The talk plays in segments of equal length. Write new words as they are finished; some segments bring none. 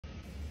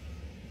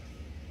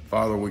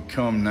Father, we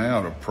come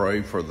now to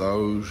pray for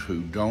those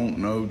who don't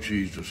know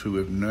Jesus, who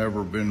have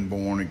never been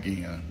born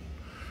again.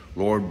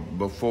 Lord,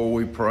 before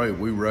we pray,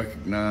 we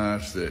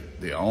recognize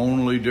that the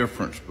only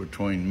difference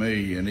between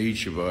me and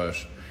each of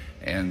us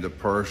and the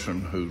person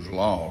who's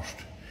lost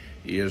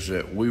is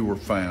that we were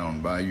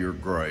found by your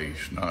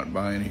grace, not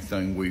by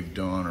anything we've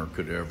done or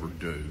could ever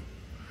do.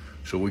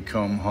 So we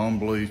come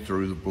humbly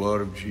through the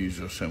blood of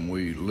Jesus, and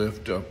we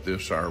lift up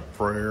this, our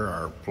prayer,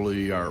 our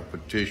plea, our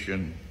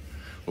petition.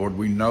 Lord,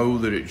 we know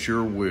that it's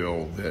your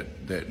will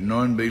that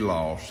none be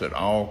lost, that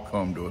all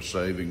come to a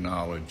saving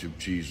knowledge of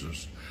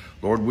Jesus.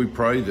 Lord, we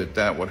pray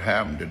that would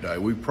happen today.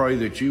 We pray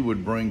that you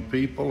would bring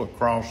people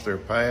across their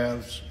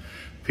paths,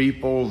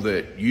 people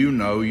that you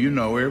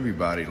know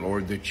everybody,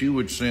 Lord, that you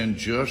would send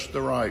just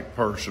the right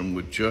person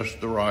with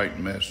just the right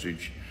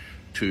message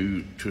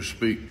to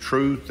speak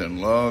truth and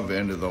love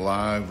into the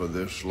life of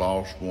this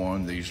lost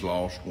one, these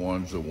lost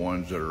ones, the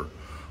ones that are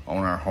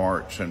on our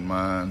hearts and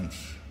minds.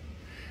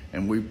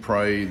 And we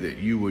pray that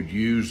you would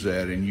use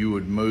that, and you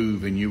would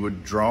move, and you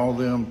would draw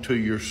them to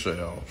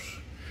yourselves.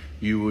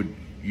 You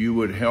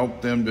would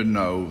help them to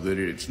know that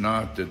it's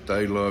not that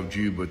they loved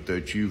you, but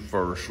that you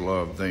first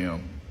loved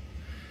them.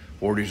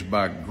 For it is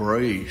by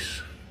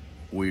grace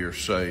we are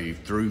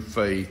saved, through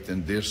faith,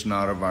 and this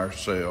not of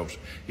ourselves.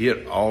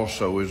 It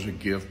also is a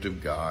gift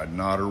of God,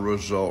 not a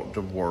result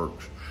of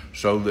works,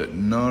 so that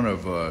none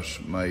of us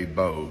may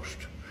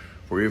boast.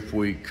 For if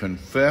we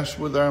confess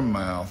with our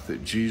mouth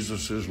that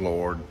Jesus is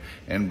Lord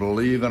and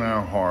believe in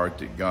our heart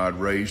that God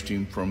raised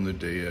him from the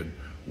dead,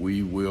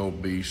 we will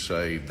be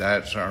saved.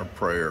 That's our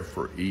prayer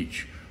for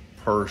each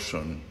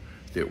person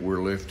that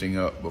we're lifting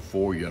up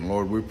before you. And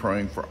Lord, we're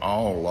praying for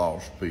all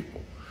lost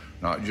people,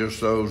 not just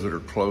those that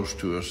are close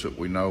to us that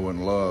we know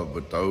and love,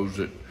 but those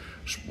that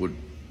would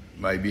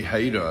maybe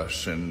hate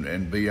us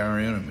and be our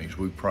enemies.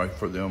 We pray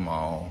for them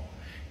all.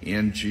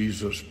 In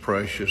Jesus'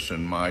 precious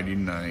and mighty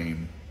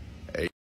name,